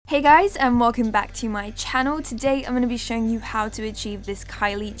Hey guys, and welcome back to my channel. Today I'm going to be showing you how to achieve this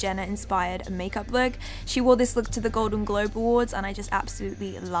Kylie Jenner inspired makeup look. She wore this look to the Golden Globe Awards and I just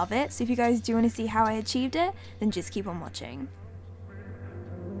absolutely love it. So if you guys do want to see how I achieved it, then just keep on watching.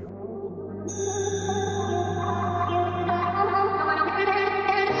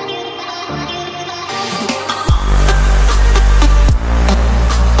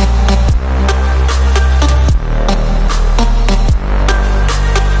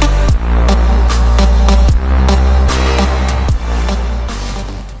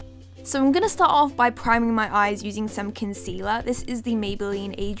 So I'm going to start off by priming my eyes using some concealer. This is the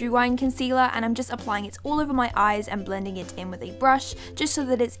Maybelline E45 Concealer and I'm just applying it all over my eyes and blending it in with a brush just so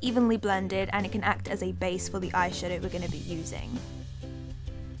that it's evenly blended and it can act as a base for the eyeshadow we're going to be using.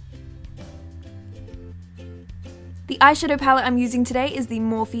 The eyeshadow palette I'm using today is the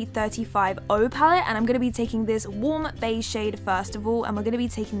Morphe E35 palette, and I'm going to be taking this warm beige shade first of all, and we're going to be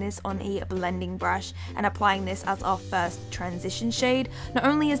taking this on a blending brush and applying this as our first transition shade. Not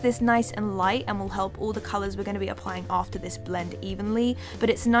only is this nice and light and will help all the colours we're going to be applying after this blend evenly, but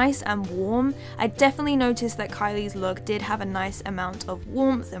it's nice and warm. I definitely noticed that Kylie's look did have a nice amount of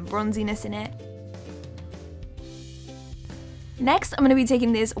warmth and bronziness in it. Next, I'm going to be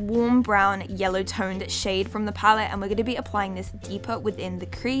taking this warm brown yellow toned shade from the palette and we're going to be applying this deeper within the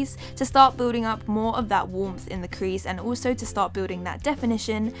crease to start building up more of that warmth in the crease and also to start building that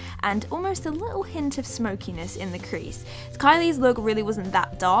definition and almost a little hint of smokiness in the crease. Kylie's look really wasn't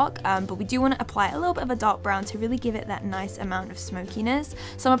that dark, but we do want to apply a little bit of a dark brown to really give it that nice amount of smokiness.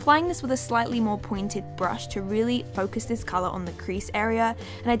 So I'm applying this with a slightly more pointed brush to really focus this colour on the crease area,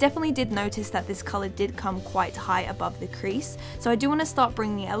 and I definitely did notice that this colour did come quite high above the crease. So I do want to start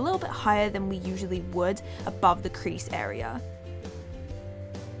bringing it a little bit higher than we usually would above the crease area.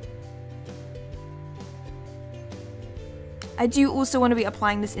 I do also want to be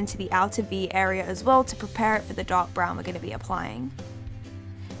applying this into the outer V area as well to prepare it for the dark brown we're going to be applying.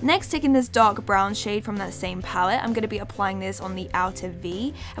 Next, taking this dark brown shade from that same palette, I'm going to be applying this on the outer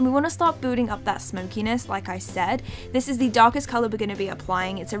V, and we want to start building up that smokiness like I said. This is the darkest colour we're going to be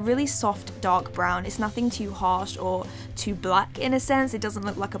applying. It's a really soft dark brown. It's nothing too harsh or too black in a sense. It doesn't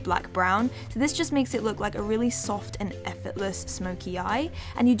look like a black brown. So this just makes it look like a really soft and effortless smoky eye.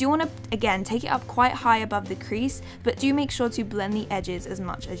 And you do want to, again, take it up quite high above the crease, but do make sure to blend the edges as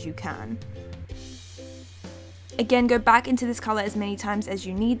much as you can. Again, go back into this colour as many times as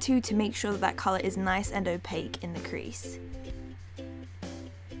you need to make sure that colour is nice and opaque in the crease.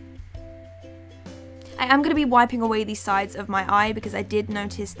 I am going to be wiping away the sides of my eye because I did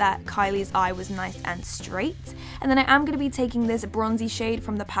notice that Kylie's eye was nice and straight. And then I am going to be taking this bronzy shade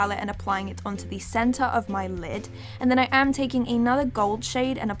from the palette and applying it onto the centre of my lid. And then I am taking another gold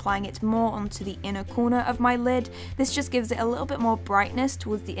shade and applying it more onto the inner corner of my lid. This just gives it a little bit more brightness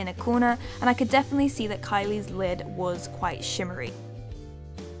towards the inner corner, and I could definitely see that Kylie's lid was quite shimmery.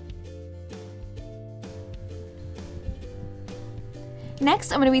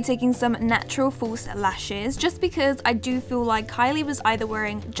 Next, I'm going to be taking some natural false lashes just because I do feel like Kylie was either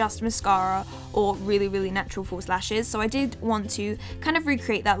wearing just mascara or really natural false lashes, so I did want to kind of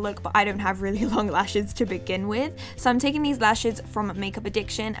recreate that look, but I don't have really long lashes to begin with. So I'm taking these lashes from Makeup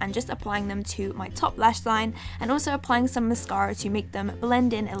Addiction and just applying them to my top lash line and also applying some mascara to make them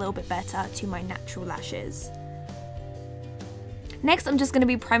blend in a little bit better to my natural lashes. Next, I'm just going to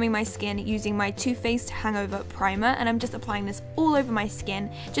be priming my skin using my Too Faced Hangover primer, and I'm just applying this all over my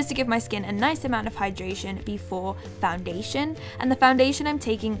skin just to give my skin a nice amount of hydration before foundation. And the foundation I'm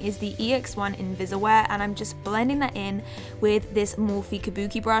taking is the EX1 Invisiwear, and I'm just blending that in with this Morphe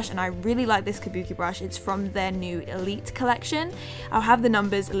Kabuki brush, and I really like this Kabuki brush. It's from their new Elite collection. I'll have the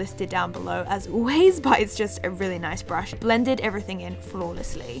numbers listed down below as always, but it's just a really nice brush. Blended everything in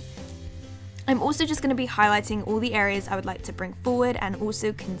flawlessly. I'm also just going to be highlighting all the areas I would like to bring forward and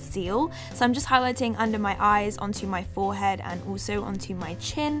also conceal. So I'm just highlighting under my eyes, onto my forehead and also onto my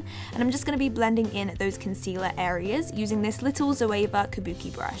chin. And I'm just going to be blending in those concealer areas using this little Zoeva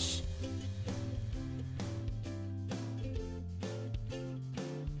Kabuki brush.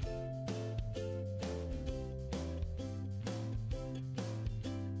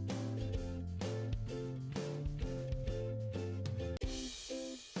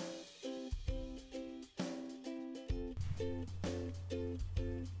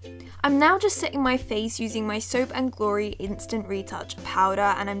 I'm now just setting my face using my Soap & Glory Instant Retouch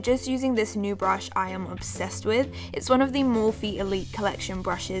powder, and I'm just using this new brush I am obsessed with. It's one of the Morphe Elite collection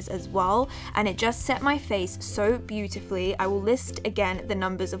brushes as well, and it just set my face so beautifully. I will list again the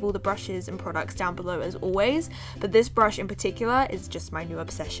numbers of all the brushes and products down below as always, but this brush in particular is just my new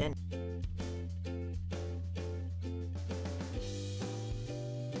obsession.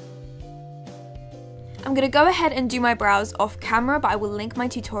 I'm gonna go ahead and do my brows off camera, but I will link my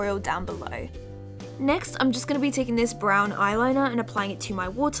tutorial down below. Next, I'm just going to be taking this brown eyeliner and applying it to my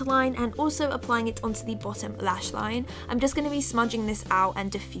waterline and also applying it onto the bottom lash line. I'm just going to be smudging this out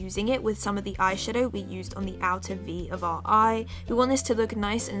and diffusing it with some of the eyeshadow we used on the outer V of our eye. We want this to look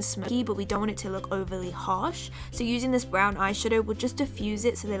nice and smoky, but we don't want it to look overly harsh. So using this brown eyeshadow will just diffuse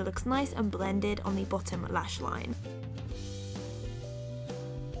it so that it looks nice and blended on the bottom lash line.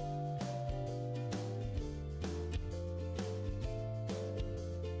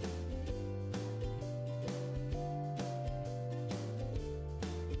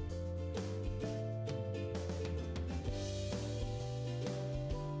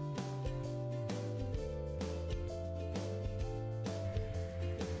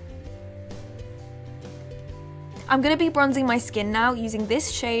 I'm going to be bronzing my skin now using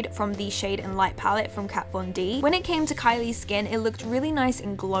this shade from the Shade and Light palette from Kat Von D. When it came to Kylie's skin, it looked really nice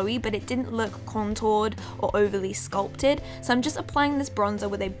and glowy, but it didn't look contoured or overly sculpted. So I'm just applying this bronzer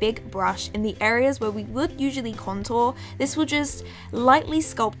with a big brush in the areas where we would usually contour. This will just lightly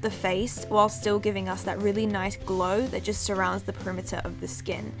sculpt the face while still giving us that really nice glow that just surrounds the perimeter of the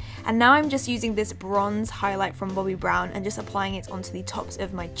skin. And now I'm just using this bronze highlight from Bobbi Brown and just applying it onto the tops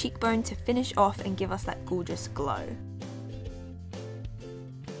of my cheekbone to finish off and give us that gorgeous glow.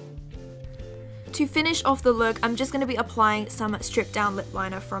 To finish off the look, I'm just going to be applying some stripped down lip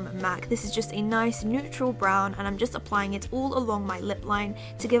liner from MAC. This is just a nice neutral brown and I'm just applying it all along my lip line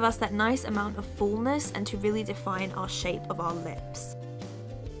to give us that nice amount of fullness and to really define our shape of our lips.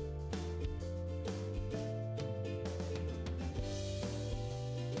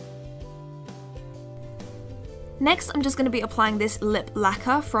 Next, I'm just going to be applying this lip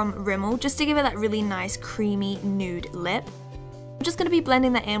lacquer from Rimmel just to give it that really nice creamy nude lip. I'm just going to be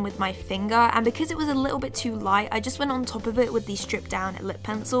blending that in with my finger, and because it was a little bit too light, I just went on top of it with the stripped down lip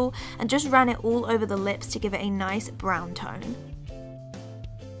pencil and just ran it all over the lips to give it a nice brown tone.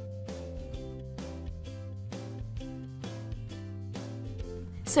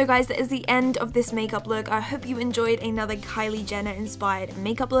 So guys, that is the end of this makeup look. I hope you enjoyed another Kylie Jenner inspired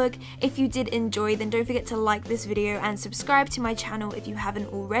makeup look. If you did enjoy, then don't forget to like this video and subscribe to my channel if you haven't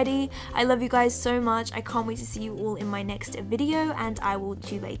already. I love you guys so much. I can't wait to see you all in my next video, and I will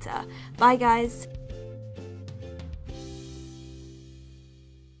see you later. Bye guys!